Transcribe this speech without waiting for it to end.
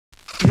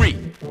3,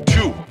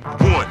 2,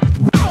 1.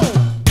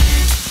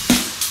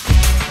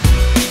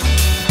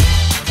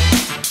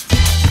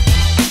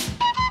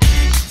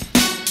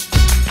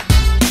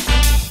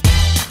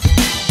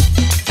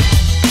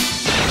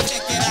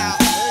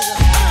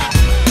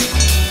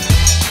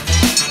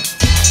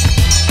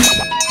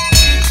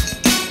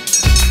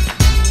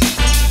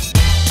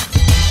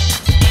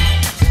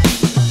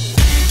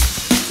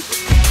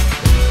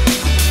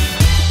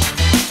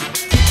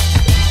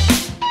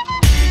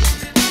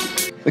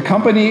 The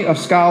company of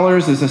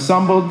scholars is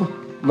assembled.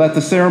 Let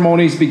the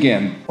ceremonies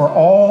begin. For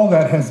all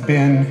that has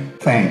been,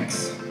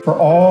 thanks. For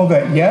all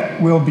that yet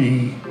will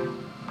be,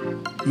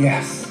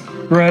 yes.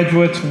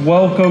 Graduates,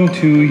 welcome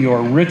to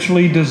your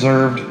richly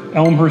deserved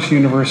Elmhurst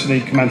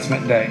University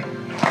Commencement Day.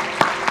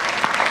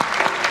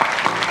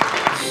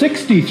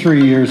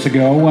 63 years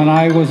ago, when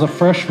I was a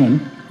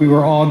freshman, we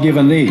were all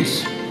given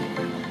these.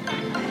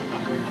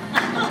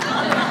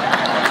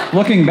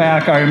 Looking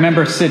back, I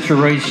remember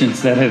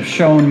situations that have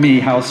shown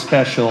me how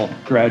special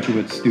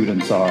graduate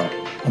students are.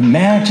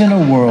 Imagine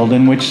a world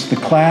in which the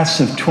class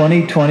of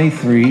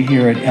 2023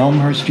 here at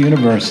Elmhurst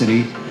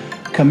University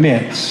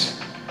commits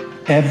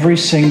every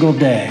single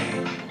day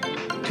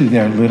to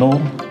their little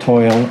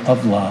toil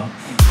of love.